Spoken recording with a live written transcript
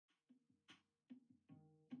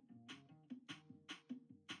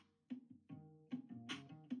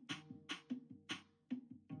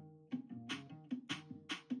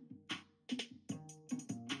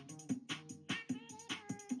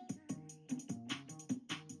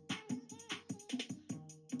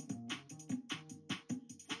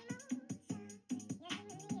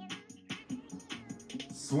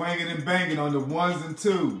swinging and banging on the ones and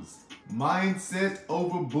twos. Mindset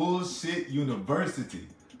Over Bullshit University,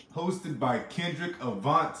 hosted by Kendrick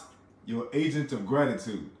Avant, your agent of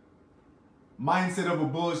gratitude. Mindset Over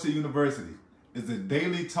Bullshit University is a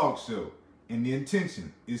daily talk show, and the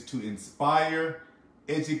intention is to inspire,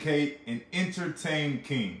 educate, and entertain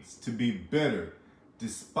kings to be better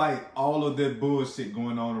despite all of that bullshit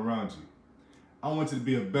going on around you. I want you to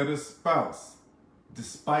be a better spouse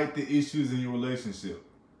despite the issues in your relationship.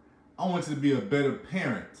 I want you to be a better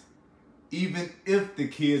parent even if the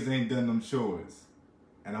kids ain't done them chores.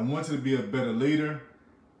 And I want you to be a better leader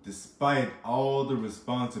despite all the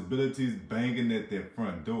responsibilities banging at their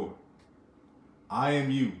front door. I am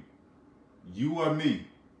you. You are me.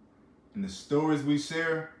 And the stories we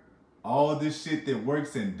share, all this shit that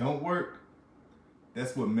works and don't work,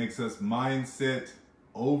 that's what makes us Mindset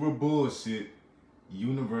Over Bullshit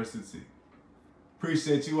University.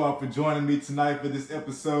 Appreciate you all for joining me tonight for this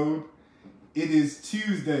episode. It is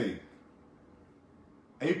Tuesday,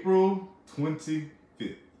 April 25th.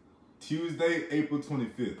 Tuesday, April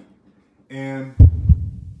 25th. And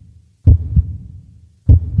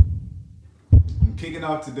I'm kicking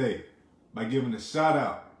off today by giving a shout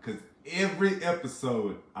out, because every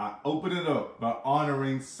episode I open it up by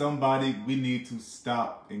honoring somebody we need to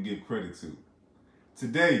stop and give credit to.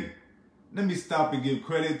 Today, let me stop and give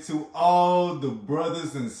credit to all the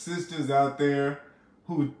brothers and sisters out there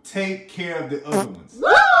who take care of the other ones.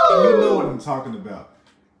 And you know what I'm talking about.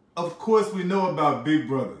 Of course, we know about big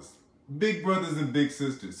brothers and big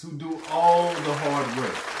sisters who do all the hard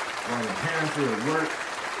work. While the parents are at work,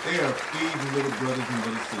 they are feeding little brothers and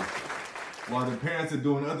little sisters. While the parents are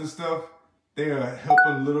doing other stuff, they are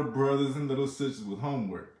helping little brothers and little sisters with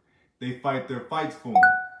homework. They fight their fights for them.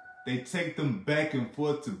 They take them back and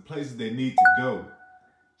forth to places they need to go.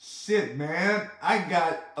 Shit, man, I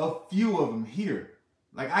got a few of them here.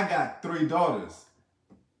 Like, I got 3 daughters.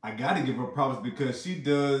 I gotta give her props because she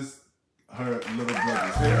does her little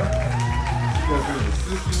brother's hair. She does her little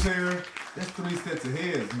sister's hair. That's 3 sets of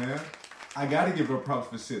hairs, man. I gotta give her props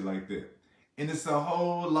for shit like that. And it's a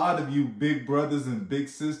whole lot of you big brothers and big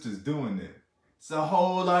sisters doing that. It's a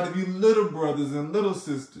whole lot of you little brothers and little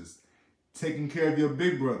sisters taking care of your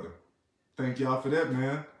big brother. Thank y'all for that,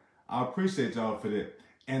 man. I appreciate y'all for that.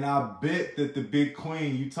 And I bet that the big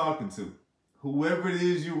queen you talking to, whoever it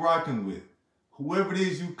is you rocking with, whoever it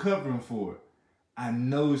is you covering for, I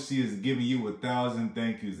know she is giving you 1,000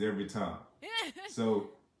 thank yous every time.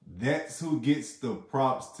 So that's who gets the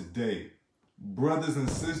props today. Brothers and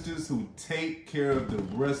sisters who take care of the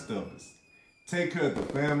rest of us. Take care of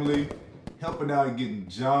the family, helping out getting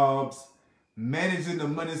jobs, managing the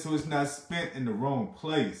money so it's not spent in the wrong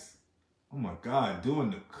place. Oh my God,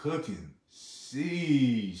 doing the cooking.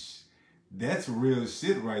 Sheesh. That's real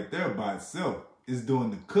shit right there by itself. Is doing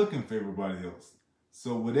the cooking for everybody else.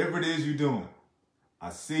 So whatever it is you're doing, I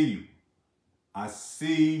see you. I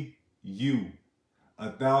see you.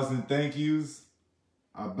 1,000 thank yous.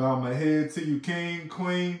 I bow my head to you, king,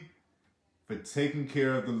 queen, for taking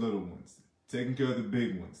care of the little ones, taking care of the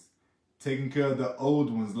big ones, taking care of the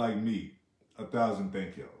old ones like me. 1,000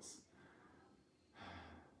 thank yous.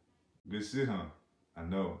 Good shit, huh? I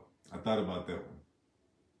know. I thought about that one.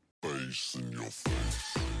 Face in your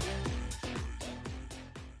face.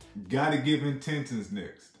 Gotta give intentions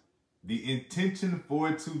next. The intention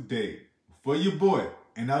for today, for your boy,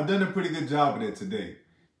 and I've done a pretty good job of that today.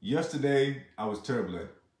 Yesterday, I was terrible at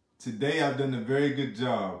it. Today, I've done a very good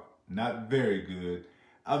job, not very good.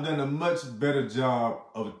 I've done a much better job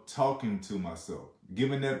of talking to myself,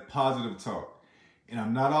 giving that positive talk. And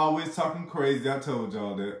I'm not always talking crazy, I told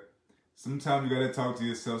y'all that. Sometimes you gotta talk to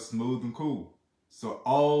yourself smooth and cool. So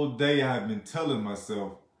all day I've been telling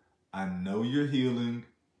myself, I know you're healing,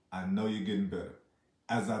 I know you're getting better.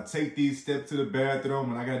 As I take these steps to the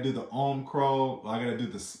bathroom and I gotta do the arm crawl, or I gotta do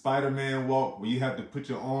the Spider-Man walk where you have to put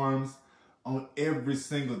your arms on every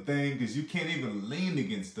single thing because you can't even lean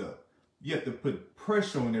against stuff. You have to put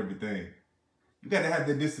pressure on everything. You gotta have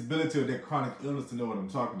that disability or that chronic illness to know what I'm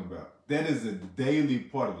talking about. That is a daily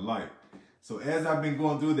part of life. So as I've been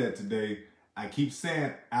going through that today, I keep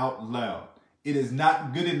saying out loud, it is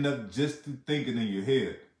not good enough just to think it in your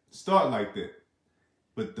head. Start like that.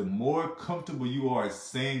 But the more comfortable you are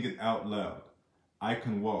saying it out loud, I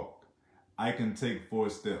can walk. I can take 4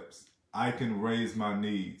 steps. I can raise my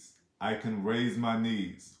knees. I can raise my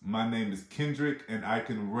knees. My name is Kendrick and I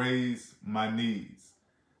can raise my knees.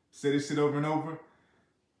 Say this shit over and over.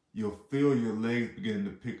 You'll feel your legs beginning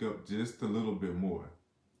to pick up just a little bit more.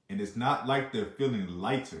 And it's not like they're feeling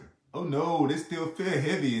lighter. Oh no, they still feel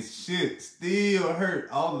heavy as shit. Still hurt,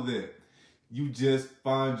 all of that. You just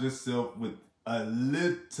find yourself with a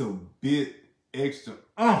little bit extra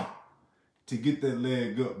to get that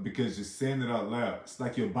leg up because you're saying it out loud. It's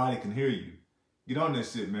like your body can hear you. Get on that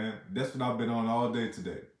shit, man. That's what I've been on all day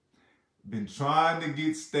today. Been trying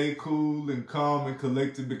to stay cool and calm and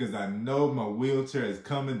collected because I know my wheelchair is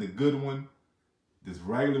coming, the good one. This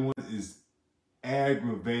regular one is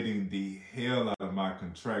aggravating the hell out of my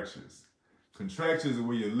contractures. Contractures are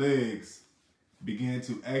where your legs begin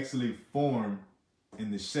to actually form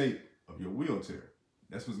in the shape of your wheelchair.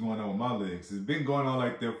 That's what's going on with my legs. It's been going on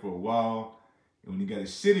like that for a while. And when you got a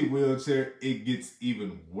shitty wheelchair, it gets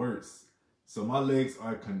even worse. So my legs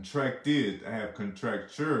are contracted. I have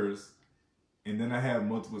contractures, and then I have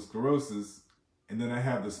multiple sclerosis, and then I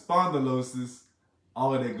have the spondylosis.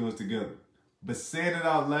 All of that goes together. But saying it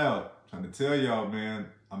out loud, I'm trying to tell y'all, man,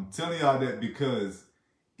 I'm telling y'all that because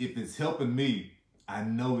if it's helping me, I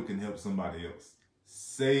know it can help somebody else.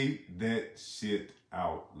 Say that shit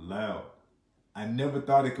out loud. I never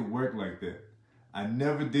thought it could work like that. I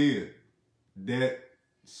never did. That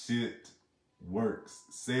shit works.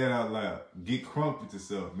 Say it out loud. Get crunk with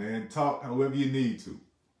yourself, man. Talk however you need to.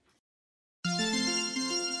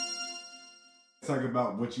 Talk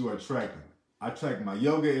about what you are tracking. I track my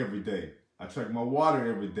yoga every day. I track my water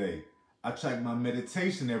every day. I track my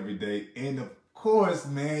meditation every day. And of course,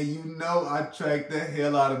 man, you know I track the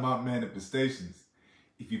hell out of my manifestations.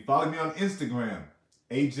 If you follow me on Instagram,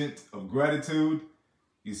 Agent of Gratitude,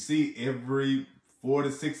 you see every 4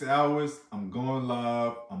 to 6 hours, I'm going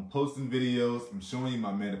live, I'm posting videos, I'm showing you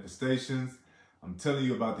my manifestations, I'm telling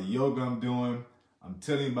you about the yoga I'm doing, I'm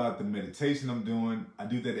telling you about the meditation I'm doing. I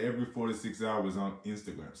do that every 4 to 6 hours on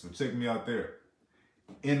Instagram, so check me out there.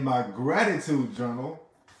 In my gratitude journal,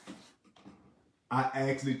 I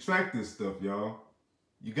actually track this stuff, y'all.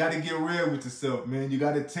 You got to get real with yourself, man. You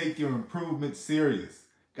got to take your improvement serious.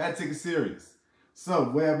 Got to take it serious. So,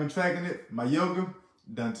 where I've been tracking it, my yoga,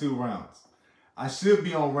 done 2 rounds. I should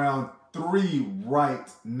be on round 3 right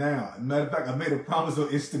now. Matter of fact, I made a promise on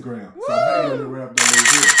Instagram. Woo! So I better get on the wrap that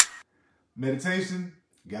here. Meditation,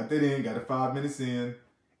 got that in, got it 5 minutes in.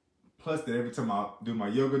 Plus that every time I do my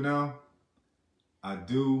yoga now, I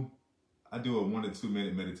do a 1 to 2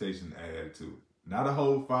 minute meditation added to it. Not a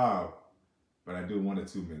whole 5, but I do 1 to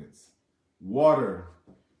 2 minutes. Water,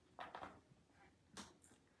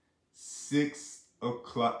 6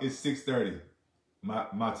 o'clock, it's 6:30,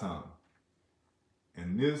 my time.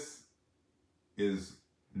 And this is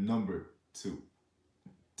number 2.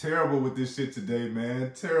 Terrible with this shit today,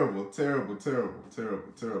 man. Terrible, terrible, terrible,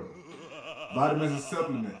 terrible, terrible. Vitamins and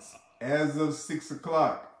supplements. As of 6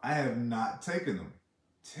 o'clock, I have not taken them.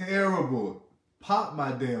 Terrible. Pop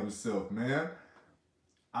my damn self, man.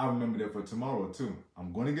 I remember that for tomorrow, too.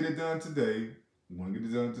 I'm going to get it done today.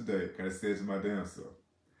 Gotta say it to my damn self.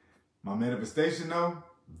 My manifestation, though,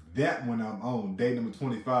 that one I'm on, day number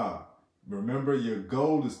 25. Remember, your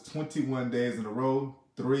goal is 21 days in a row,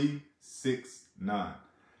 3, 6, 9.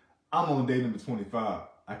 I'm on day number 25.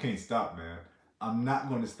 I can't stop, man. I'm not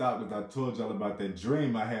going to stop because I told y'all about that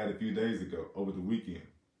dream I had a few days ago over the weekend.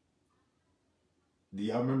 Do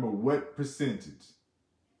y'all remember what percentage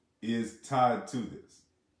is tied to this?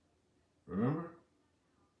 Remember?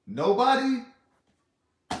 Nobody?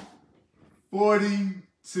 42%.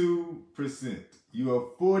 You are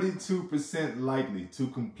 42% likely to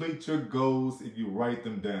complete your goals if you write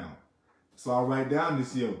them down. So I write down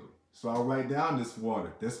this yoga. So I write down this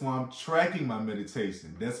water. That's why I'm tracking my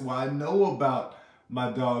meditation. That's why I know about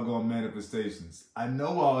my doggone manifestations. I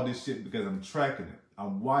know all this shit because I'm tracking it.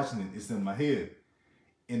 I'm watching it. It's in my head.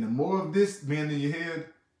 And the more of this being in your head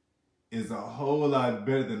is a whole lot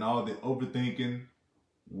better than all the overthinking,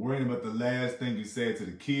 worrying about the last thing you said to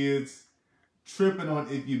the kids, tripping on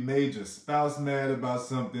if you made your spouse mad about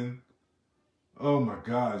something. Oh my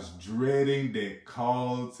gosh, dreading that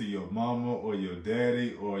call to your mama or your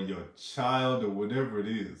daddy or your child or whatever it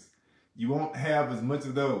is. You won't have as much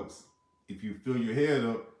of those if you fill your head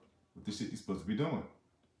up with the shit you're supposed to be doing.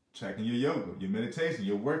 Tracking your yoga, your meditation,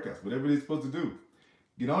 your workouts, whatever it is supposed to do.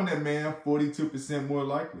 Get on that, man. 42% more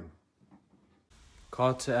likely.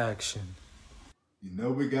 Call to action. You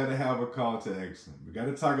know we got to have a call to action. We got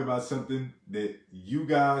to talk about something that you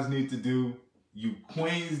guys need to do, you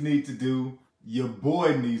queens need to do, your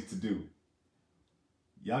boy needs to do.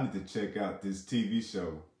 Y'all need to check out this TV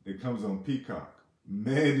show that comes on Peacock.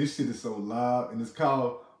 Man, this shit is so live, and it's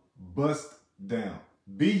called Bust Down.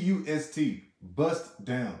 B-U-S-T, Bust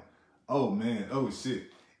Down. Oh man, oh shit.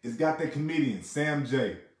 It's got that comedian, Sam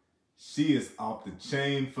J. She is off the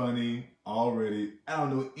chain funny already. I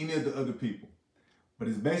don't know any of the other people. But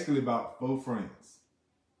it's basically about 4 friends.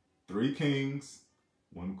 3 kings,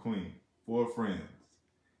 1 queen. 4 friends.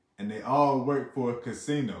 and they all work for a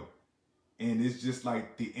casino. And it's just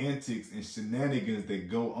like the antics and shenanigans that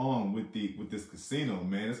go on with this casino,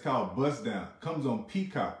 man. It's called Bust Down. Comes on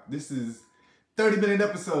Peacock. This is 30-minute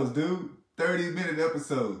episodes, dude. 30-minute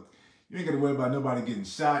episodes. You ain't got to worry about nobody getting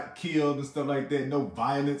shot, killed, and stuff like that. No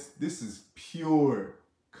violence. This is pure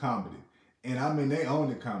comedy. And I mean, they own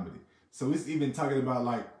the comedy. So it's even talking about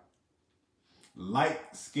like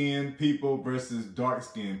light-skinned people versus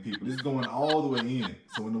dark-skinned people. It's going all the way in.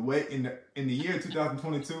 So in the year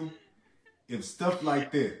 2022, if stuff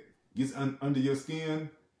like that gets under your skin,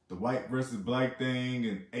 the white versus black thing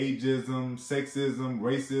and ageism, sexism,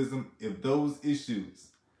 racism, if those issues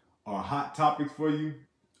are hot topics for you,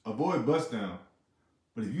 avoid Bust Down.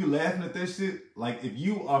 But if you laughing at that shit, like if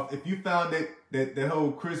you found that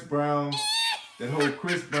whole Chris Brown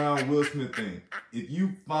Will Smith thing, if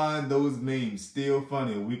you find those memes still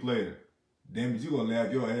funny a week later, damn it, you gonna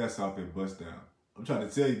laugh your ass off at Bust Down. I'm trying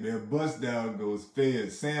to tell you, man, Bust Down goes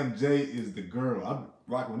fed. Sam J is the girl. I'm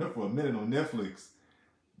rocking with her for a minute on Netflix.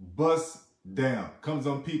 Bust Down comes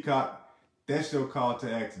on Peacock. That's your call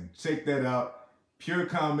to action. Check that out. Pure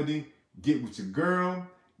comedy. Get with your girl.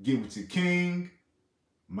 Get with your king.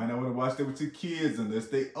 Might not want to watch that with your kids unless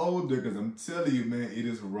they older, because I'm telling you, man, it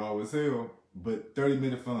is raw as hell. But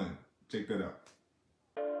 30-minute fun. Check that out.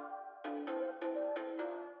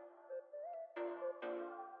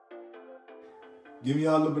 Give me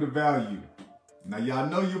y'all a little bit of value. Now, y'all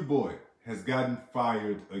know your boy has gotten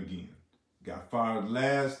fired again. Got fired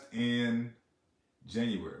last in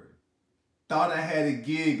January. Thought I had a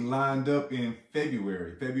gig lined up in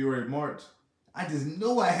February, March. I just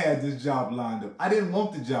knew I had this job lined up. I didn't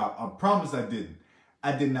want the job. I promise I didn't.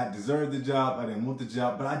 I did not deserve the job. I didn't want the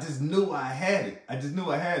job, but I just knew I had it. I just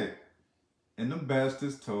knew I had it. And them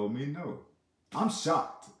bastards told me no. I'm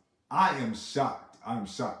shocked. I am shocked. I'm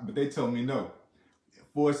shocked. But they told me no. It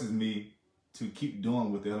forces me to keep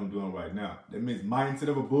doing what the hell I'm doing right now. That means Mindset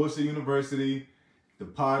of a Bullshit University, the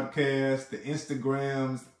podcast, the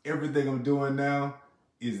Instagrams, everything I'm doing now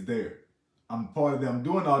is there. I'm part of that. I'm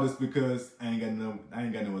doing all this because I ain't got no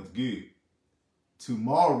other gig.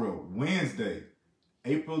 Tomorrow, Wednesday,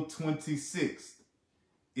 April 26th,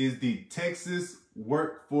 is the Texas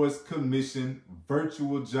Workforce Commission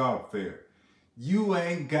Virtual Job Fair. You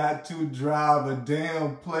ain't got to drive a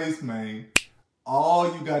damn place, man.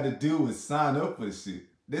 All you got to do is sign up for this shit.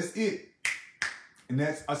 That's it. And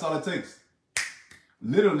that's all it takes.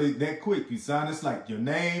 Literally that quick. You sign this like your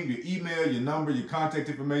name, your email, your number, your contact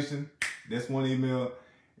information. That's one email.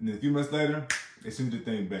 And then a few months later, they send the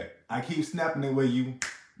thing back. I keep snapping that way you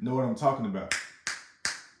know what I'm talking about.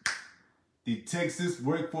 The Texas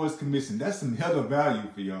Workforce Commission. That's some hell of value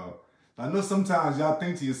for y'all. I know sometimes y'all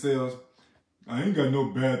think to yourselves, I ain't got no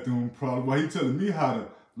bathroom problem. Why you telling me how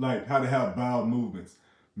to have bowel movements?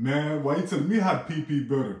 Man, why you telling me how to pee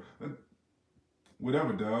better?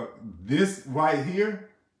 Whatever, dog. This right here,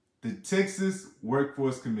 the Texas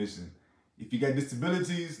Workforce Commission. If you got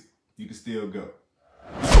disabilities, you can still go.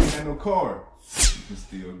 If you ain't got no car, you can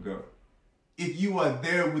still go. If you are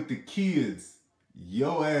there with the kids,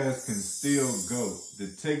 your ass can still go. The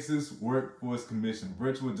Texas Workforce Commission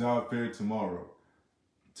Virtual Job Fair tomorrow.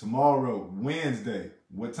 Tomorrow, Wednesday.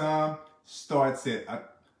 What time? Starts at,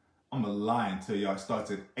 I'm going to lie and tell y'all, it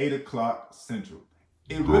starts at 8 o'clock Central.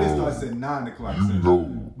 It really starts at 9 o'clock Central.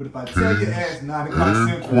 But if I tell your ass 9 o'clock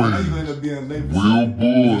Central, I know you're going to end up being late for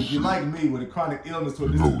something. If you're like me with a chronic illness or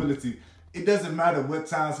disability, it doesn't matter what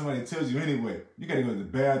time somebody tells you anyway. You got to go to the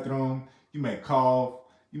bathroom. You may cough.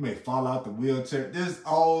 You may fall out the wheelchair. There's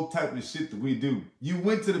all type of shit that we do. You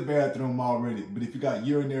went to the bathroom already, but if you got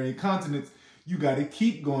urinary incontinence, you got to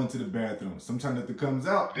keep going to the bathroom. Sometimes if it comes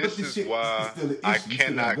out, this but is shit, why still an issue. I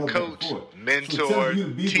cannot coach, mentor,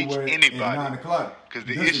 teach anybody. Because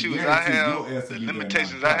the issues I have, the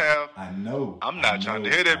limitations I have, I'm not trying to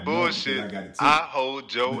hear that bullshit. I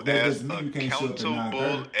hold your ass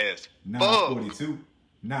accountable as fuck.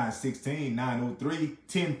 9:16, 9:03,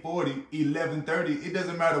 10:40, 11:30. It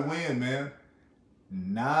doesn't matter when, man.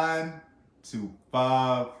 9 to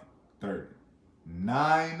 5:30.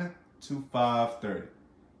 9 to 5:30.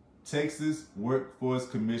 Texas Workforce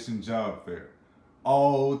Commission Job Fair.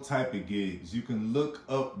 All type of gigs. You can look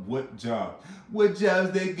up what jobs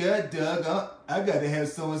they got, Doug. I gotta have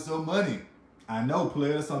so-and-so money. I know,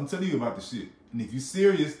 player. That's what I'm telling you about the shit. And if you're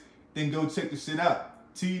serious, then go check the shit out.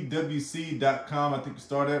 TWC.com, I think you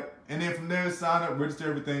start at. And then from there, sign up, register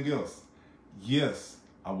everything else. Yes,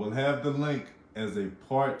 I will have the link as a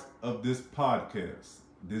part of this podcast,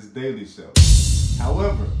 this daily show.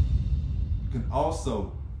 However, you can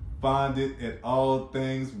also find it at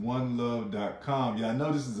allthingsonelove.com. Yeah, I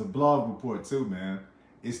know this is a blog report too, man.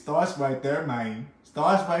 It starts right there, man.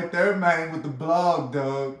 Starts right there, man, with the blog,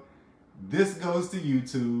 dog. This goes to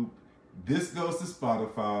YouTube. This goes to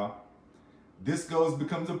Spotify. This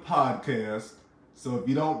becomes a podcast. So if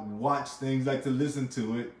you don't watch things like to listen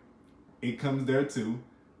to it, it comes there too.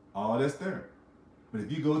 All that's there. But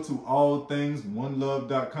if you go to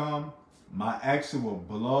allthingsoneLove.com, my actual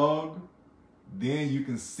blog, then you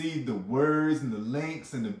can see the words and the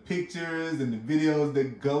links and the pictures and the videos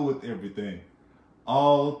that go with everything.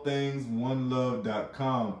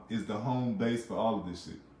 AllthingsoneLove.com is the home base for all of this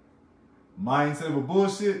shit. Mindset of a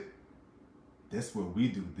bullshit, that's where we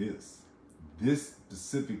do this. This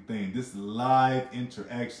specific thing, this live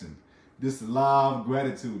interaction, this live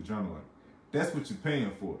gratitude journaling. That's what you're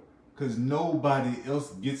paying for. Because nobody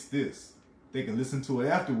else gets this. They can listen to it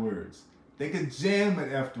afterwards. They can jam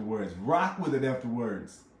it afterwards, rock with it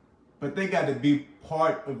afterwards. But they got to be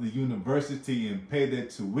part of the university and pay their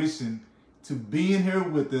tuition to be in here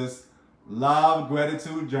with us, live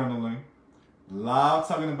gratitude journaling, live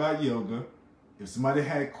talking about yoga. If somebody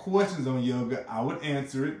had questions on yoga, I would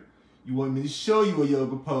answer it. You want me to show you a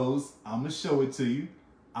yoga pose, I'm going to show it to you.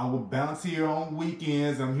 I will bounce here on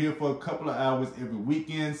weekends. I'm here for a couple of hours every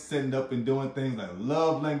weekend, setting up and doing things like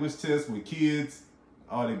love language tests with kids,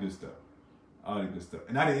 all that good stuff. All that good stuff.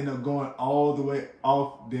 And I didn't end up going all the way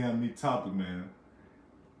off damn me topic, man.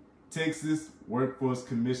 Texas Workforce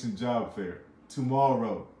Commission Job Fair.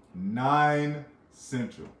 Tomorrow, 9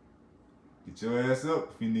 Central. Get your ass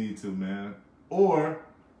up if you need to, man. Or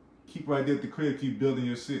keep right there at the crib, keep building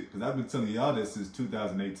your shit. Because I've been telling y'all that since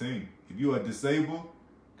 2018. If you are disabled,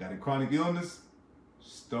 got a chronic illness,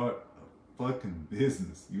 start a fucking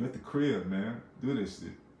business. You at the crib, man. Do this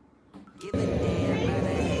shit.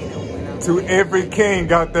 To every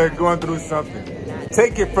king out there going through something,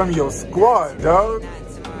 take it from your squad, dog.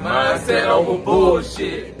 Mindset over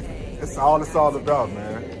bullshit. That's all it's all about,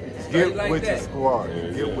 man. Get like with your squad.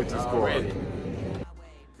 Get with your squad.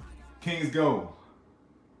 Kings go.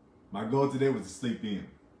 My goal today was to sleep in.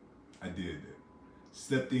 I did that.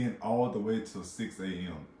 Slept in all the way till 6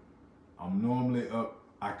 a.m. I'm normally up.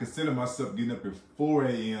 I consider myself getting up at 4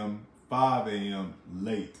 a.m., 5 a.m.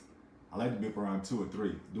 late. I like to be up around 2 or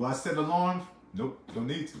 3. Do I set alarms? Nope, don't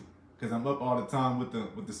need to. Because I'm up all the time with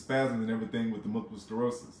the spasms and everything with the multiple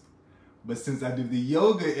sclerosis. But since I do the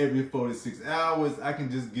yoga every 4 to 6 hours, I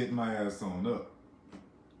can just get my ass on up.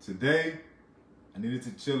 Today, I needed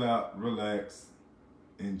to chill out, relax,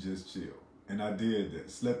 and just chill. And I did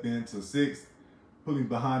that. Slept in till 6, put me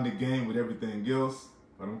behind the game with everything else.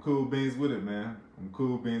 But I'm cool beans with it, man. I'm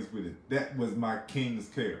cool beans with it. That was my king's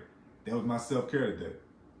care. That was my self-care today.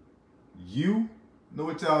 You know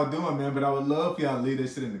what y'all doing, man, but I would love for y'all to leave that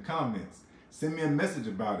shit in the comments. Send me a message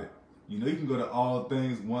about it. You know, you can go to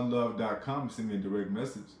allthingsoneLove.com and send me a direct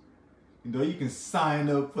message. You know, you can sign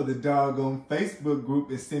up for the doggone Facebook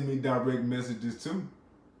group and send me direct messages too.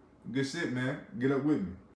 Good shit, man. Get up with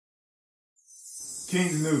me.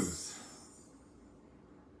 King's News.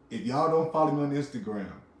 If y'all don't follow me on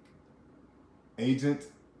Instagram, Agent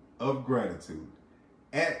of Gratitude,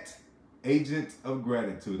 at Agent of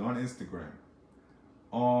Gratitude on Instagram.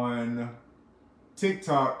 On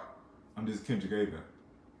TikTok, I'm just Kendrick Avon.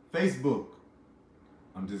 Facebook,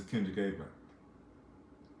 I'm just Kendrick Avon.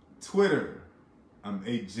 Twitter, I'm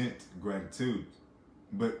Agent Gratitude.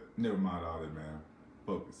 But never mind all that, man.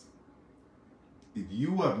 Focus. If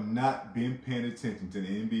you have not been paying attention to the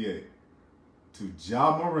NBA, to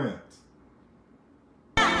Ja Morant.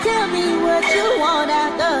 Tell me what you want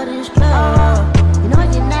after this club. You know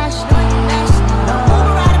you're national. Don't move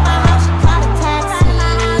around in my house, you call a taxi.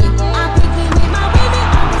 I'm picking with my women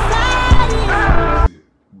on the side.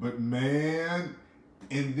 But man,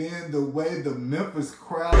 and then the way the Memphis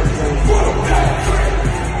crowd goes.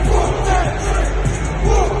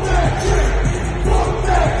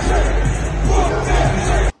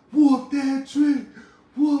 Whoop that trick.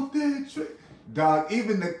 Whoop that trick. Dog,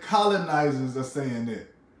 even the colonizers are saying that.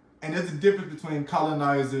 And there's a difference between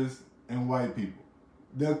colonizers and white people.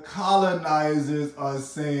 The colonizers are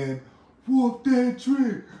saying, whoop that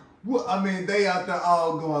trick. I mean, they out there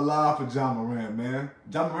all going live for Ja Morant, man.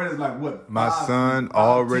 Ja Morant is like, what? My son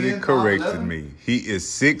already corrected me. He is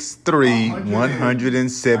 6'3",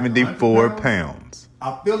 174 pounds.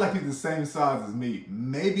 I feel like he's the same size as me.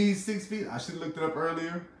 Maybe he's 6 feet. I should have looked it up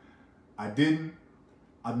earlier. I didn't.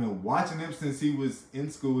 I've been watching him since he was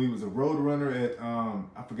in school. He was a road runner at, I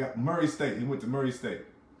forgot, Murray State. He went to Murray State.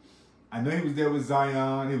 I know he was there with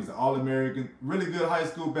Zion. He was an All-American, really good high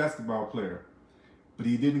school basketball player. But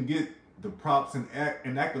he didn't get the props and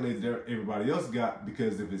accolades that everybody else got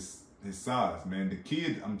because of his size, man. The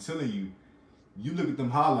kid, I'm telling you, you look at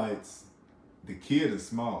them highlights, the kid is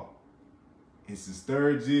small. It's his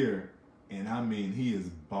 3rd year, and I mean, he is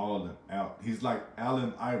balling out. He's like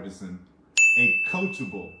Allen Iverson, a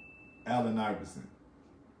coachable Allen Iverson.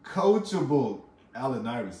 Coachable Allen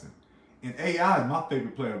Iverson. And AI is my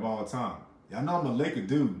favorite player of all time. Y'all know I'm a Laker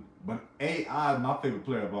dude, but AI is my favorite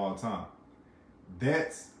player of all time.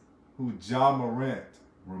 That's who Ja Morant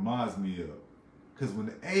reminds me of. Because when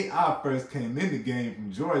the AI first came in the game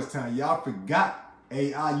from Georgetown, y'all forgot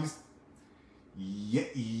AI used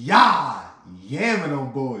yamming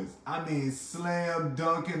on boys. I mean, slam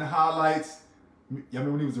dunking highlights. Y'all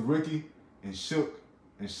remember when he was a rookie and shook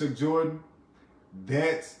Jordan?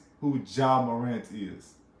 That's who Ja Morant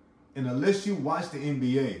is. And unless you watch the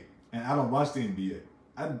NBA, and I don't watch the NBA,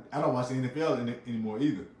 I don't watch the NFL anymore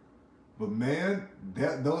either. But man,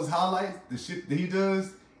 those highlights, the shit that he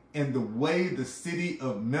does, and the way the city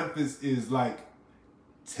of Memphis is like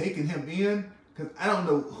taking him in, because I don't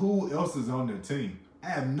know who else is on their team. I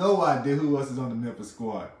have no idea who else is on the Memphis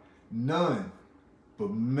squad. None.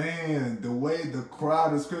 But man, the way the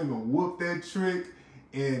crowd is screaming, whoop that trick.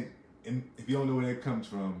 And if you don't know where that comes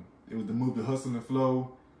from, it was the movie Hustle and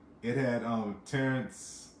Flow. It had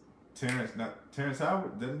Terrence Howard, is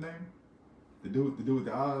that his name? The dude with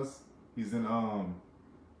the eyes. He's in I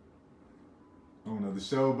don't know, the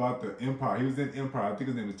show about the Empire. He was in Empire. I think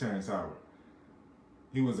his name was Terrence Howard.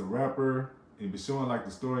 He was a rapper. And he was showing like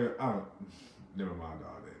the story. Never mind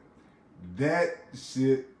all that. That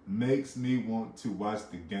shit makes me want to watch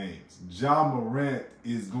the games. Ja Morant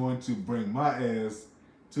is going to bring my ass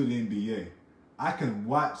to the NBA. I can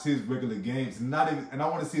watch his regular games, and I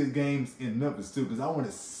want to see his games in Memphis too, because I want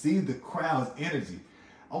to see the crowd's energy.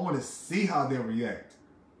 I want to see how they react.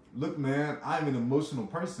 Look, man, I'm an emotional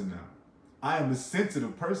person now. I am a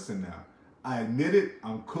sensitive person now. I admit it.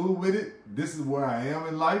 I'm cool with it. This is where I am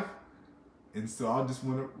in life. And so I just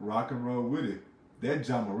want to rock and roll with it. That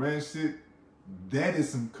Ja Morant shit, that is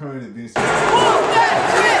some current events.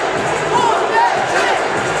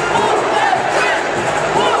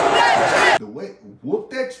 The way, whoop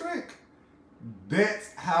that trick.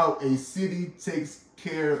 That's how a city takes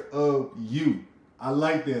care of you. I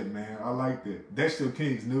like that, man. I like that. That's your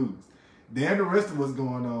King's news. Damn the rest of what's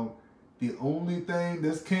going on. The only thing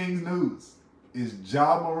that's King's news is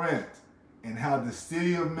Ja Morant and how the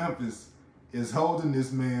city of Memphis is holding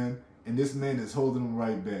this man, and this man is holding him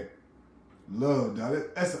right back. Love,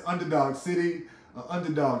 dog. That's an underdog city, an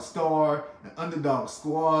underdog star, an underdog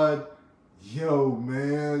squad. Yo,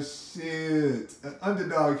 man, shit. An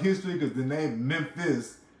underdog history, because the name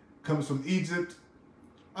Memphis comes from Egypt.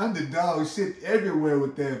 Underdog shit everywhere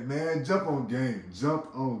with that, man. Jump on game.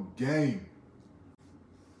 Jump on game.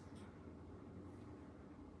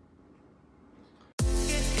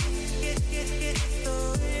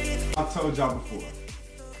 I told y'all before.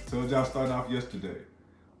 Told y'all starting off yesterday.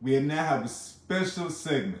 We now have a special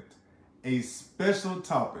segment, a special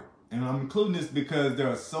topic. And I'm including this because there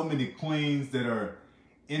are so many queens that are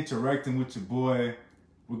interacting with your boy.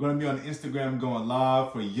 We're going to be on Instagram going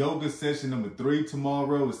live for yoga session number 3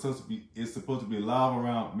 tomorrow. It's supposed to be live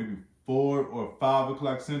around maybe 4 or 5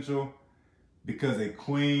 o'clock Central, because a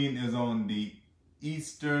queen is on the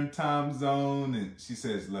Eastern time zone, and she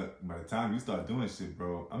says, look, by the time you start doing shit,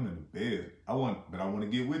 bro, I'm in the bed. But I want to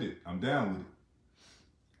get with it. I'm down with it.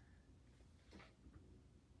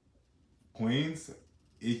 Queens,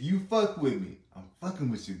 if you fuck with me, I'm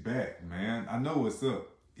fucking with you back, man. I know what's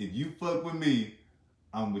up. If you fuck with me,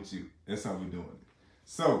 I'm with you. That's how we're doing it.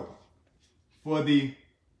 So, for the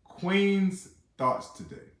Queen's Thoughts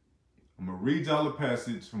today, I'm going to read y'all a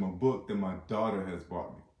passage from a book that my daughter has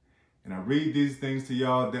bought me. And I read these things to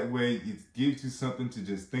y'all. That way it gives you something to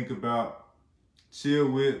just think about, chill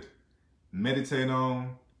with, meditate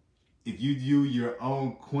on. If you do your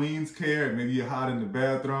own Queen's care, maybe you're hot in the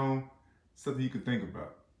bathroom, something you could think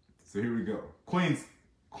about. So here we go. Queen's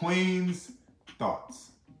Thoughts.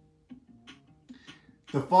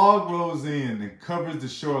 The fog rolls in and covers the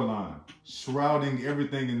shoreline, shrouding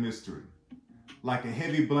everything in mystery. Like a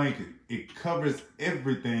heavy blanket, it covers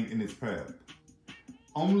everything in its path.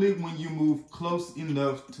 Only when you move close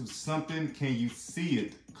enough to something can you see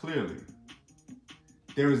it clearly.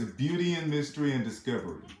 There is beauty in mystery and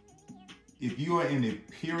discovery. If you are in a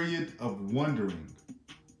period of wondering,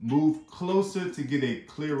 move closer to get a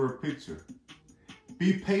clearer picture.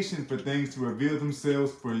 Be patient for things to reveal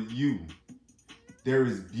themselves for you. There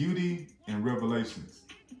is beauty in revelations.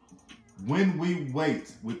 When we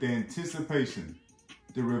wait with anticipation,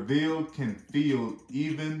 the revealed can feel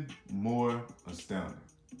even more astounding.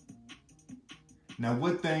 Now,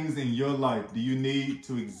 what things in your life do you need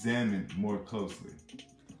to examine more closely?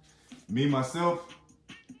 Me, myself,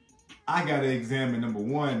 I got to examine, number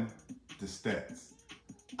one, the stats.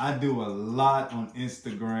 I do a lot on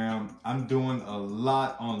Instagram. I'm doing a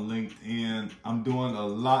lot on LinkedIn. I'm doing a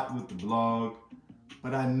lot with the blog,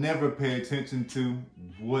 but I never pay attention to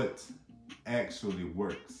what actually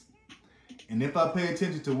works. And if I pay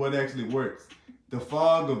attention to what actually works, the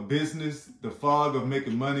fog of business, the fog of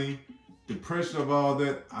making money, the pressure of all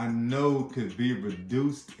that, I know could be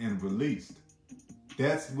reduced and released.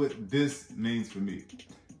 That's what this means for me.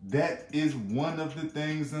 That is one of the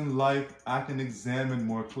things in life I can examine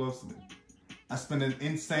more closely. I spend an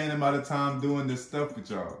insane amount of time doing this stuff with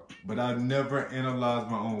y'all, but I've never analyzed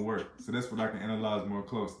my own work. So that's what I can analyze more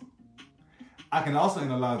closely. I can also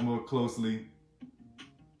analyze more closely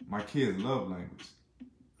my kids' love language.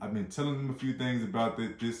 I've been telling them a few things about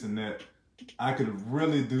this and that. I could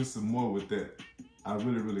really do some more with that. I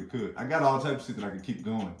really could. I got all types of shit that I could keep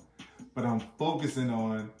going. But I'm focusing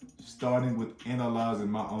on starting with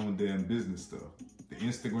analyzing my own damn business stuff. The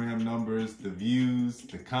Instagram numbers, the views,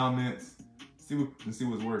 the comments. See what's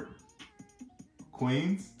working.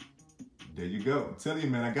 Queens, there you go. I'm telling you,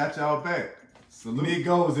 man, I got y'all back. Salute. Need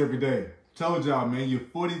goals every day. Told y'all, man, you're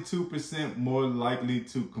 42% more likely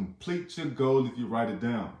to complete your goal if you write it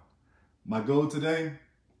down. My goal today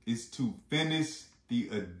is to finish the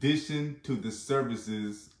addition to the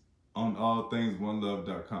services on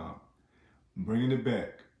allthingsoneLove.com. I'm bringing it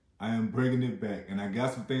back. I am bringing it back. And I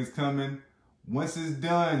got some things coming. Once it's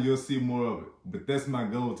done, you'll see more of it. But that's my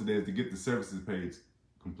goal today, is to get the services page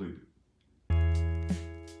completed.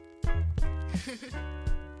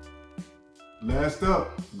 Last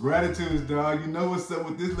up, gratitudes, dog. You know what's up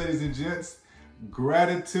with this, ladies and gents.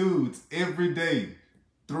 Gratitudes every day.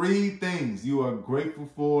 3 things you are grateful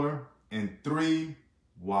for and 3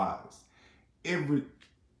 whys.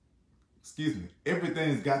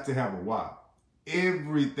 Everything's got to have a why.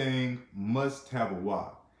 Everything must have a why.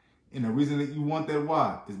 And the reason that you want that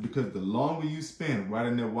why is because the longer you spend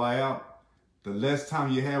writing that why out, the less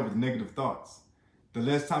time you have with negative thoughts. The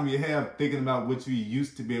less time you have thinking about what you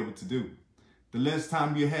used to be able to do. The less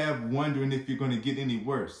time you have wondering if you're going to get any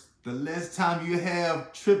worse. The less time you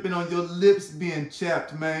have tripping on your lips being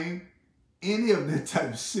chapped, man. Any of that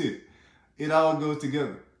type of shit. It all goes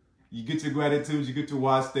together. You get your gratitude, you get your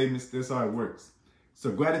why statements. That's how it works. So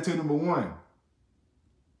gratitude number 1.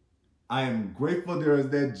 I am grateful there is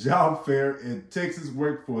that job fair at Texas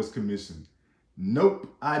Workforce Commission.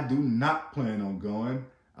 Nope, I do not plan on going.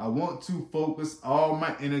 I want to focus all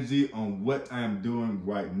my energy on what I am doing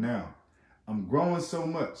right now. I'm growing so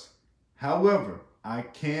much. However, I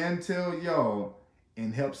can tell y'all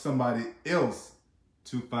and help somebody else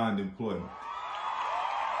to find employment.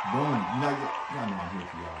 Boom. Y'all know I'm here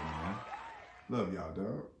for y'all, man. Love y'all,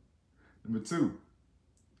 dog. Number 2.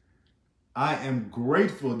 I am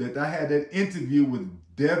grateful that I had that interview with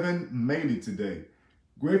Devin Maley today.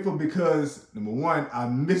 Grateful because, number 1, I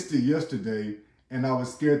missed it yesterday and I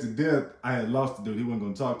was scared to death I had lost the dude. He wasn't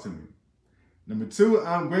going to talk to me. Number 2,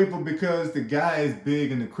 I'm grateful because the guy is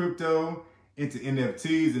big into crypto, into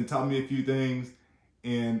NFTs, and taught me a few things.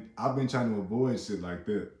 And I've been trying to avoid shit like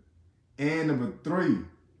that. And number 3,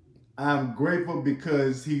 I'm grateful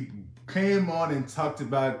because he came on and talked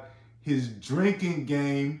about his drinking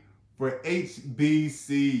game for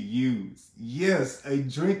HBCUs. Yes, a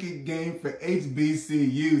drinking game for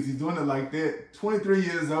HBCUs. He's doing it like that. 23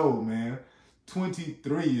 years old, man.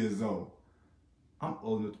 23 years old. I'm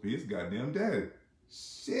old enough to be his goddamn daddy.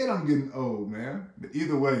 Shit, I'm getting old, man. But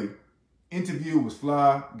either way, interview was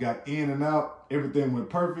fly, got in and out, everything went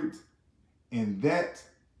perfect, and that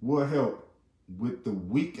will help with the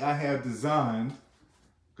week I have designed,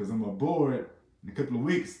 because I'm aboard. In a couple of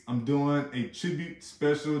weeks, I'm doing a tribute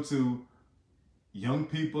special to young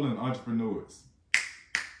people and entrepreneurs.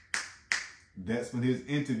 That's when his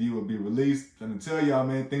interview will be released. I'm gonna tell y'all,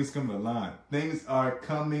 man, things coming aligned. Things are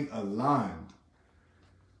coming aligned.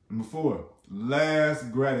 Number 4,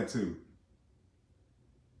 last gratitude.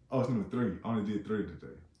 Oh, it's number 3. I only did 3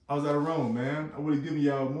 today. I was out of room, man. I would have given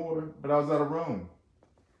y'all more, but I was out of room.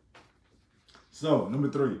 So, number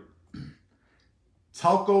 3.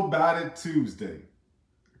 Talk About It Tuesday.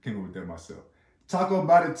 I came up with that myself. Talk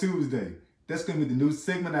About It Tuesday. That's going to be the new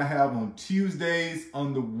segment I have on Tuesdays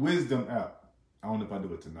on the Wisdom app. I don't know if I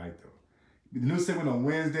do it tonight, though. The new segment on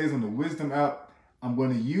Wednesdays on the Wisdom app. I'm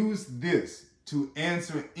going to use this to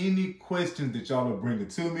answer any questions that y'all are bringing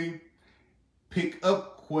to me. Pick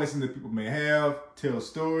up questions that people may have, tell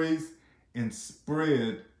stories, and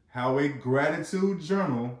spread how a gratitude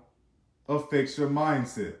journal affects your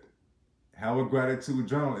mindset. How a gratitude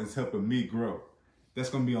journal is helping me grow. That's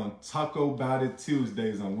going to be on Talk About It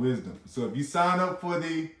Tuesdays on Wisdom. So if you sign up for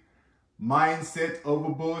the Mindset Over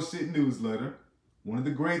Bullshit newsletter. One of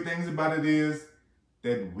the great things about it is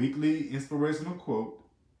that weekly inspirational quote.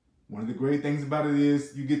 One of the great things about it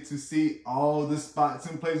is you get to see all the spots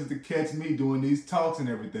and places to catch me doing these talks and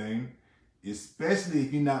everything, especially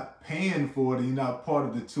if you're not paying for it and you're not part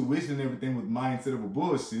of the tuition and everything with Mindset Over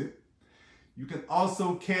Bullshit. You can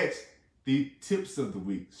also catch the tips of the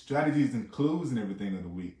week, strategies and clues and everything of the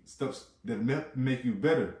week, stuff that make you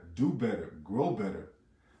better, do better, grow better.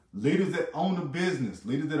 Leaders that own a business,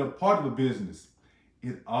 leaders that are part of a business,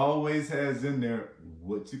 it always has in there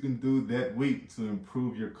what you can do that week to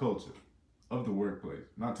improve your culture of the workplace.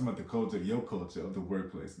 Not talking about the culture, your culture of the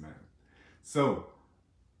workplace, man. So,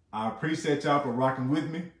 I appreciate y'all for rocking with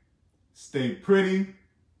me. Stay pretty.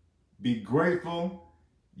 Be grateful.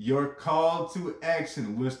 Your call to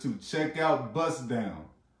action was to check out Bust Down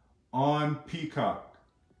on Peacock.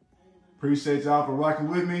 Appreciate y'all for rocking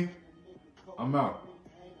with me. I'm out.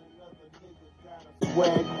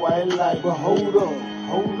 Swag quite like, but hold up,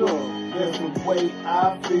 that's the way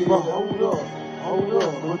I feel. But hold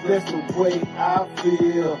up, but that's the way I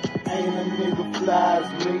feel. Ain't a nigga fly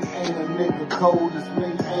as me, ain't a nigga cold as me,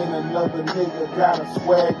 ain't another nigga got a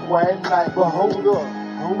swag quite like. But hold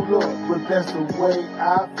up, but that's the way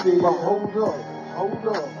I feel. But hold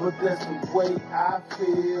up, but that's the way I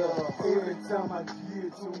feel. Every time I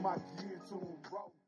get to